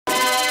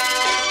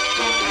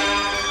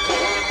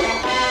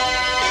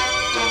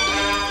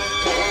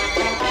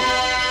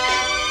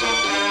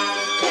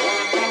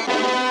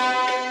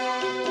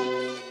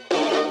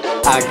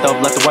Act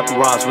up, let the weapon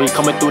rise. When you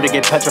coming through, they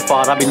get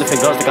petrified. I be lifting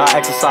guns that got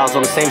exercise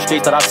on the same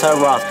streets that I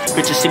terrorize.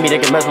 Bitches see me,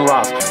 they get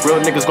mesmerized. Real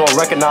niggas gon'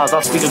 recognize.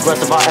 I speak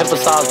aggressive, I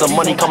emphasize. The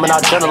money coming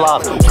out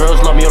generalized. Girls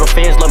love me, all the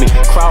fans love me.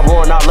 Crowd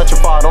roaring out,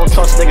 electrified. Don't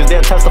trust niggas,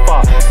 they'll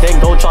testify. Then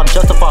go try to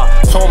justify.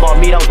 Talking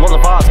about me, that was well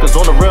advised. Cause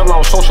on the real, I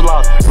was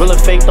socialized. Real and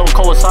fake don't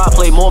coincide.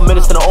 Played more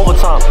minutes than the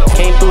overtime.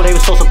 Came through, they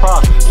was so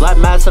surprised. Black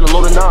mass and a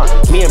load of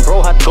 9. Me and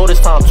bro had to go this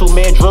time.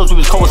 2-man drills,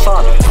 we was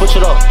co-assigned. Switch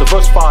it up,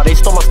 diversify. They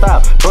stole my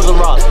style. Burger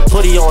rise,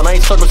 hoodie on, I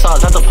ain't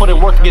circumcised. Had to put in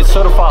work to get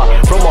certified.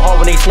 Broke my heart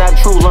when they snap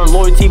true. Learn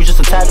loyalty was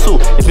just a tattoo.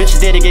 If bitches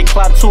there to get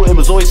clapped too, it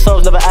was always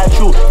subs, never at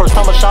you. First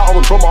time I shot,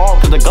 almost broke my arm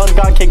cause the gun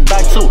got kicked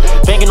back too.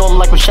 Banging on them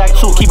like with Shaq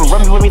too. Keep it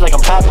rummy with me like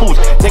I'm Papoose.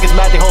 Niggas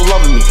mad, they whole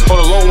loving me.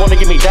 On the low, wanna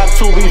give me dap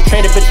too. We was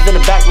training bitches in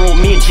the back room.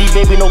 Me and G,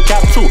 baby, no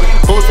cap too.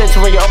 Bullets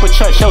entering your upper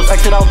chest. Shells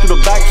exit out through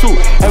the back too.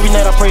 Every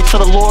night I pray to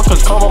the Lord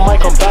cause karma might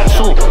come back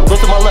soon.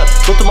 Look to my left,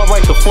 look to my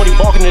right. The 40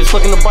 barking and it's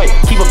looking to bite.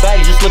 Keep a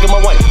baddie, just look at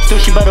my wife.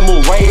 Still she better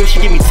move right. If she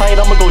get me tight,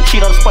 I'ma go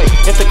cheat on spite.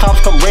 If the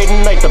cops come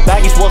raiding tonight, the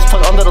baggies was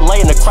tucked under the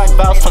light and the crack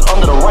valves tucked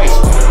under the rice.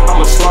 I'm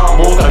a slime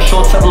ball, got a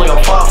short temper like a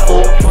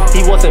 5'4".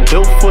 He wasn't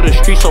built for the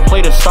streets, so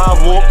play the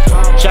sidewalk.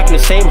 Jack in the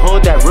same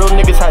hood that real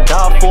niggas had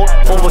died for.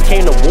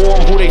 Overcame the war,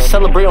 who they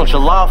celebrate on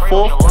July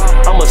 4th.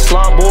 I'm a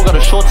slime ball, got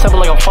a short temper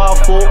like a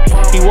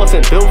 5'4". He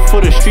wasn't built for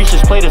the streets,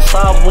 just play the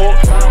sidewalk.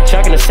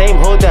 Jack in the same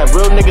hood that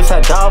real niggas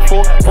had died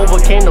for.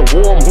 Overcame the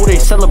war, who they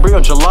celebrate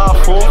on July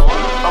 4th.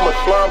 I'm a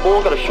slime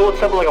ball, got a short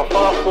temper like a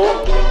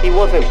 5'4". He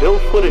wasn't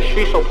built for the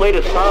streets, so play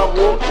the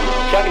sidewalk.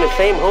 Jack in the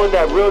same hood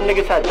that real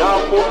niggas had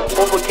died for.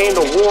 Overcame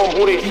the war,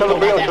 who they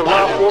celebrate on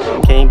July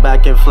 4th. Came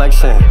back and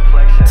flexing,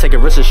 taking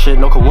risks and shit,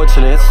 no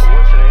coincidence.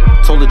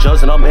 Told the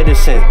judge that I'm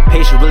innocent.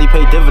 Patience really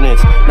paid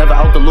dividends. Never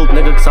out the loop,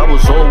 nigga, cause I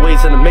was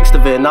always in the mix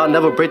of it. And I'll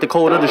never break the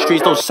code of the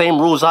streets, those same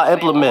rules I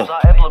implement.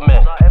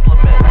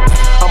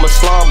 I'm a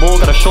slime ball,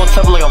 got a short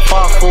temper like a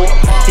 5'4".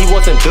 He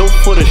wasn't built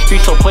for the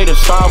streets, so play the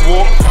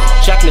sidewalk.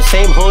 Jack in the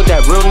same hood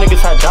that real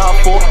niggas had died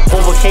for.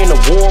 Overcame the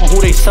war,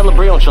 who they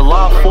celebrate on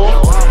July 4th.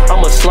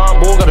 I'm a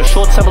slime ball, got a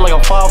short temper like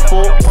a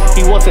 5'4".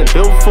 He wasn't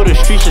built for the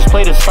streets, just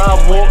play the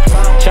sidewalk.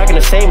 Jack in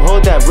the same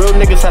hood that real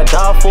niggas had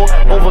died for.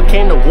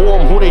 Overcame the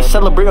war, who they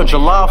celebrate on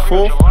July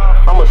 4th.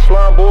 I'm a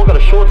slime ball, got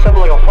a short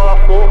temper like a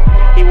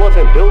 5'4". He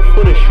wasn't built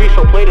for the streets,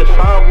 so play the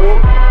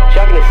sidewalk.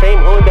 Jack in the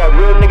same hood that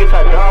real niggas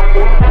had died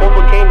for.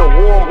 Overcame the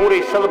war, who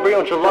they celebrate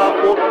on July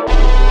 4th.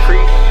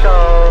 Trisha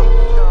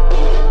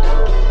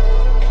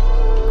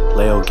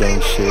Leo gang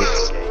shit.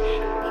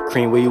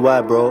 Cream, where you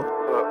at, bro?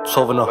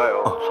 12 and up.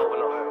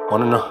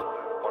 1 and up.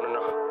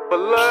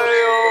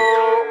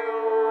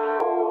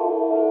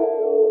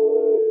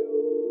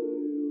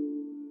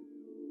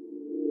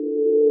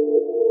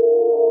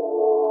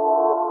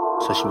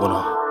 Said she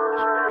wanna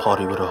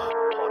party with her.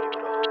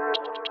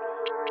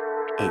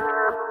 Hey.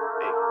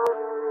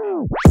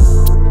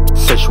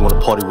 Said she wanna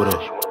party with her.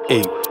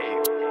 Hey.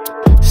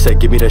 Said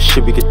give me that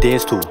shit we could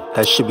dance to,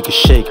 that shit we could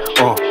shake.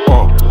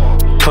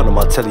 Come to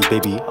my telly,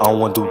 baby, I don't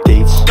wanna do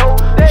dates.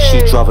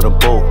 She driving a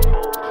boat,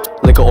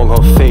 liquor on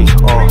her face.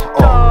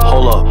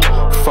 Hold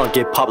up, front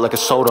get popped like a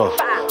soda.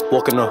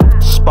 Walk in the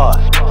spot,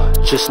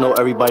 just know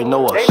everybody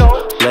know us.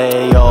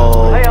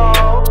 Leo,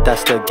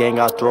 that's the gang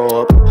I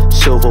throw up.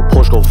 Silver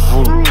Porsche go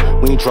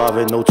vroom, we ain't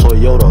driving no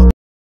Toyota.